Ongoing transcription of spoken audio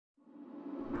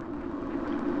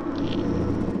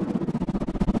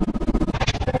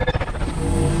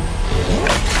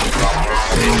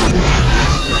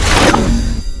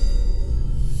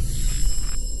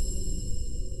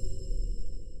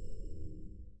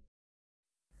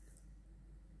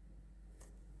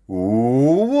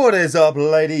What is up,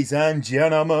 ladies and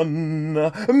gentlemen?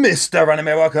 Mr. Anime,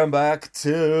 welcome back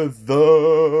to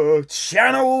the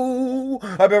channel.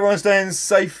 Hope everyone's staying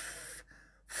safe.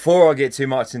 Before I get too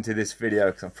much into this video,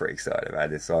 because I'm pretty excited about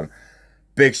this one,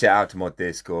 big shout out to my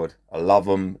Discord. I love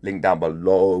them. Link down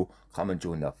below. Come and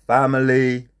join the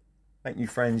family. Make new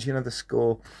friends, you know the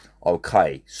score.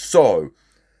 Okay, so,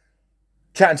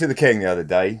 chatting to the king the other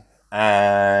day.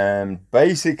 And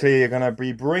basically you're going to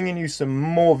be bringing you some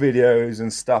more videos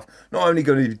and stuff. Not only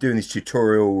going to be doing these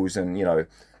tutorials and, you know,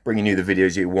 bringing you the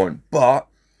videos you want, but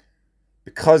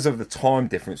because of the time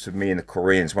difference with me and the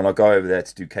Koreans, when I go over there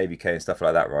to do KVK and stuff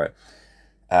like that, right?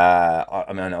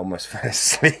 I mean, I almost fell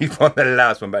asleep on the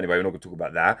last one, but anyway, we're not going to talk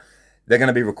about that. They're going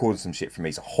to be recording some shit for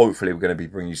me, so hopefully we're going to be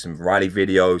bringing you some rally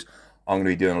videos. I'm going to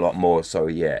be doing a lot more, so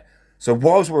yeah. So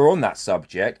whilst we're on that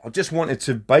subject, I just wanted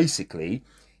to basically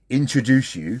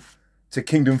introduce you to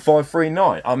Kingdom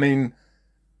 539. I mean,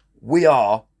 we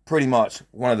are pretty much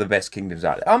one of the best kingdoms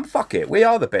out there. Fuck it, we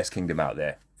are the best kingdom out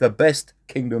there. The best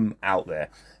kingdom out there.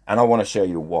 And I want to show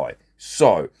you why.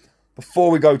 So,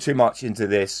 before we go too much into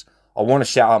this, I want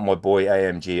to shout out my boy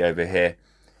AMG over here.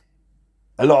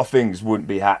 A lot of things wouldn't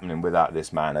be happening without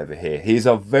this man over here. He's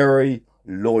a very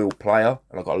loyal player,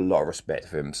 and I've got a lot of respect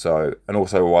for him. So, and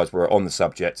also, whilst we're on the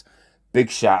subject, big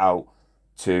shout out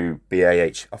to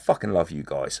BAH. I fucking love you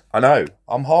guys. I know,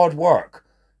 I'm hard work,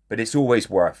 but it's always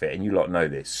worth it, and you lot know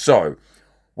this. So,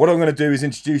 what I'm going to do is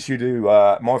introduce you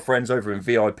to my friends over in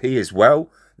VIP as well,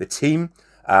 the team.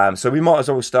 So we might as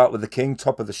well start with the king,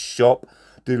 top of the shop.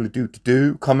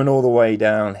 Doodle-doo-doo-doo, coming all the way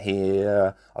down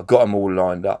here. I've got them all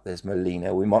lined up. There's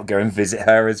Melina. We might go and visit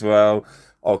her as well.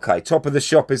 Okay, top of the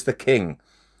shop is the king.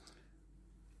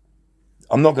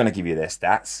 I'm not going to give you their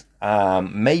stats.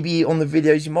 Maybe on the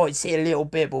videos you might see a little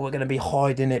bit, but we're going to be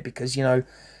hiding it because, you know,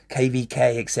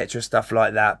 KVK, etc., stuff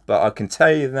like that. But I can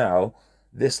tell you now,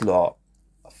 this lot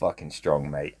are fucking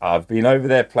strong, mate. I've been over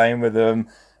there playing with them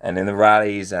and in the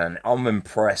rallies, and I'm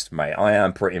impressed, mate. I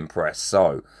am pretty impressed.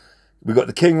 So, we've got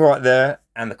the king right there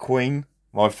and the queen,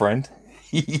 my friend.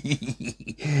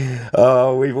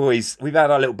 Oh, we've had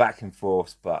our little back and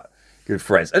forth, but good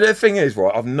friends. And the thing is,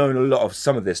 right, I've known a lot of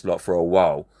some of this lot for a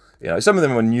while. You know, some of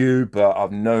them are new, but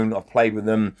I've played with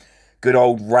them. Good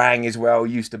old Rang as well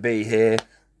used to be here.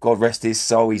 God rest his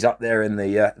soul. He's up there in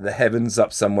the heavens,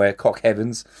 up somewhere, cock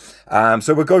heavens.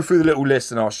 So we'll go through the little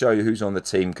list and I'll show you who's on the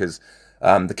team, because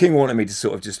the king wanted me to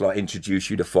sort of just like introduce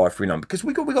you to 539, because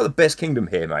we got the best kingdom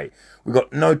here, mate. We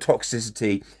got no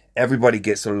toxicity. Everybody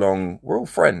gets along. We're all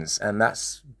friends, and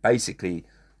that's basically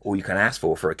all you can ask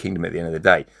for a kingdom at the end of the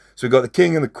day. So we've got the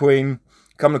king and the queen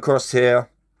coming across here.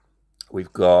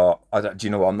 We've got, do you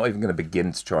know what, I'm not even going to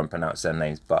begin to try and pronounce their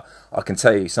names, but I can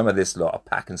tell you some of this lot are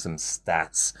packing some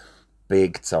stats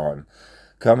big time.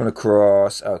 Coming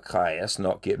across, okay, let's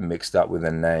not get mixed up with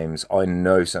the names. I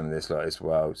know some of this lot as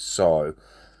well. So,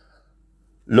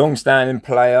 long-standing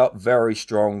player, very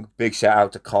strong. Big shout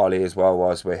out to Carly as well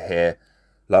whilst we're here.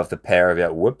 Love the pair of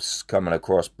you. Whoops, coming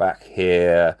across back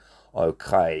here.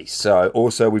 Okay, so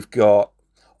also we've got,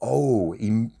 oh,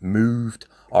 he moved.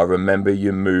 I remember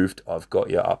you moved. I've got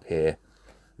you up here.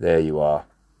 There you are.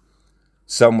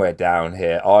 Somewhere down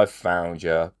here. I've found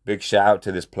you. Big shout out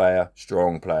to this player.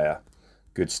 Strong player.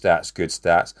 Good stats, good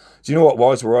stats. Do you know what,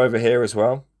 whilst we're over here as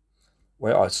well?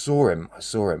 Where I saw him.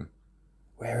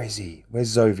 Where is he?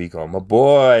 Where's Zovi gone? My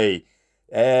boy.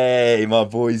 Hey, my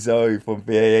boy Zoe from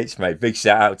BAH, mate. Big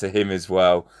shout out to him as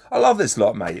well. I love this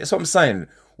lot, mate. That's what I'm saying.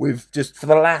 We've just, for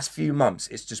the last few months,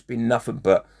 it's just been nothing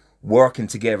but working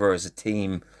together as a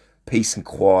team, peace and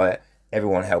quiet,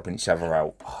 everyone helping each other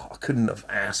out. Oh, I couldn't have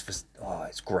asked for, oh,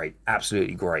 it's great,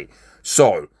 absolutely great.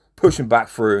 So, pushing back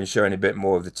through and showing a bit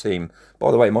more of the team.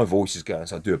 By the way, my voice is going,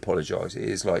 so I do apologise. It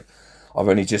is like, I've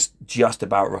only just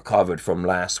about recovered from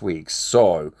last week.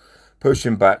 So,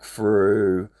 pushing back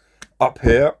through, up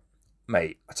here,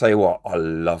 mate, I tell you what, I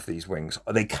love these wings.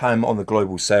 They came on the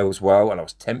global sale as well, and I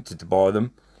was tempted to buy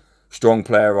them. Strong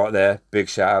player right there. Big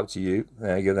shout out to you.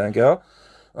 There you go, there you go.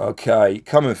 Okay,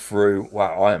 coming through.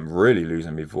 Wow, I am really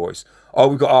losing my voice. Oh,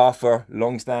 we've got Arthur,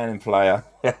 long-standing player.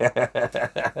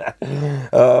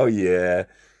 Oh, yeah.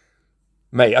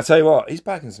 Mate, I tell you what, he's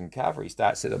packing some cavalry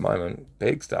stats at the moment.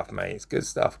 Big stuff, mate. It's good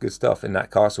stuff in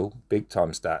that castle. Big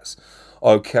time stats.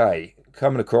 Okay,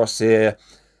 coming across here.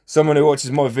 Someone who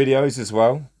watches my videos as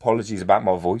well. Apologies about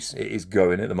my voice. It is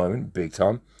going at the moment, big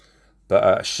time.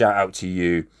 But a shout out to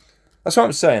you. That's what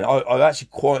I'm saying. I actually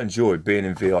quite enjoyed being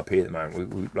in VIP at the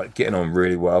moment. We like getting on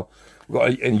really well. We've got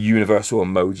a universal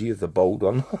emoji of the bold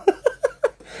one.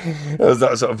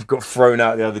 That sort of got thrown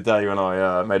out the other day when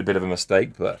I made a bit of a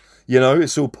mistake. But, you know,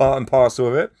 it's all part and parcel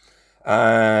of it.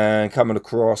 And coming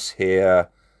across here.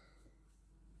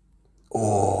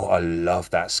 Oh, I love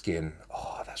that skin.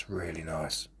 Oh, that's really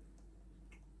nice.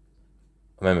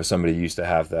 I remember somebody used to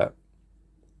have that.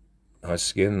 Nice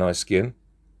skin, nice skin.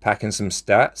 Packing some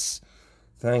stats.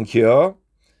 Thank you.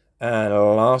 And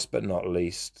last but not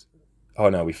least, oh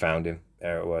no, we found him.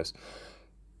 There it was.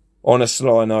 On a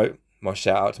sly note, my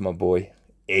shout out to my boy.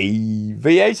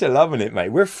 VH are loving it, mate.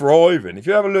 We're thriving. If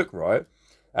you have a look, right?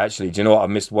 Actually, do you know what? I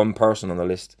missed one person on the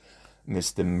list.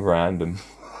 Missed them random.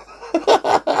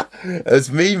 It's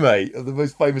me, mate. I'm the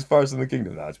most famous person in the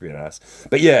kingdom. That's being an ass.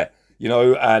 But yeah, you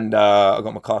know, and I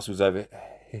got my castles over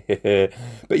here.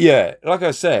 But yeah, like I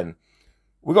was saying,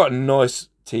 we got a nice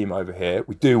team over here.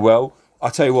 We do well. I'll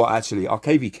tell you what, actually, our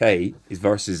KVK is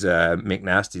versus Mick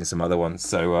Nasty and some other ones.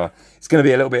 So it's going to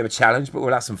be a little bit of a challenge, but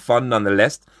we'll have some fun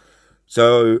nonetheless.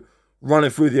 So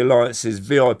running through the alliances,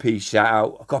 VIP shout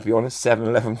out. I've got to be honest,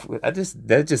 7-11,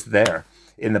 they're just there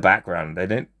in the background. They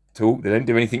don't talk. They don't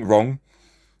do anything wrong.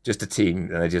 Just a team.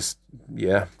 And they just,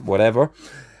 yeah, whatever.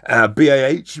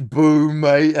 BAH, boom,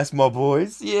 mate. That's my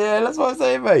boys. Yeah, that's what I'm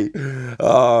saying, mate.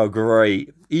 Oh,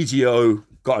 great. EGO,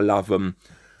 gotta love them.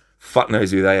 Fuck knows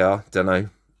who they are, don't know.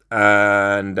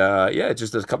 And yeah,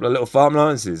 just a couple of little farm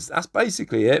alliances. That's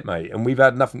basically it, mate. And we've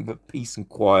had nothing but peace and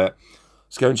quiet.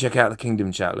 Let's go and check out the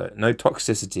kingdom chatlet. No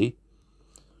toxicity.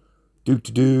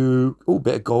 Do. Oh,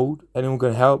 bit of gold. Anyone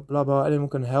gonna help? Blah blah. Anyone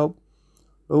gonna help?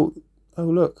 Oh,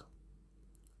 look.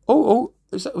 Oh,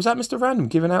 was that Mr. Random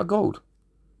giving out gold?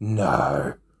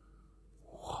 No.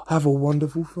 Have a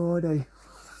wonderful Friday.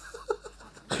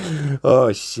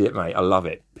 Oh shit, mate. I love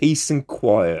it. Peace and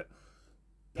quiet.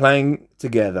 Playing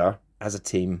together as a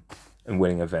team and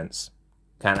winning events.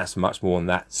 Can't ask much more than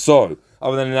that. So,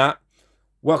 other than that,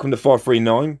 welcome to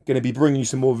 539. Going to be bringing you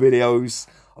some more videos.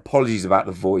 Apologies about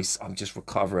the voice. I'm just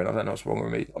recovering. I don't know what's wrong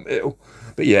with me. I'm ill.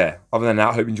 But yeah, other than that,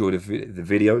 I hope you enjoyed the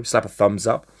video. Slap a thumbs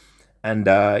up. And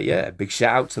yeah, big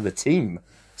shout out to the team.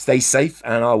 Stay safe,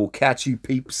 and I will catch you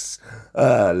peeps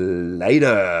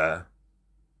later.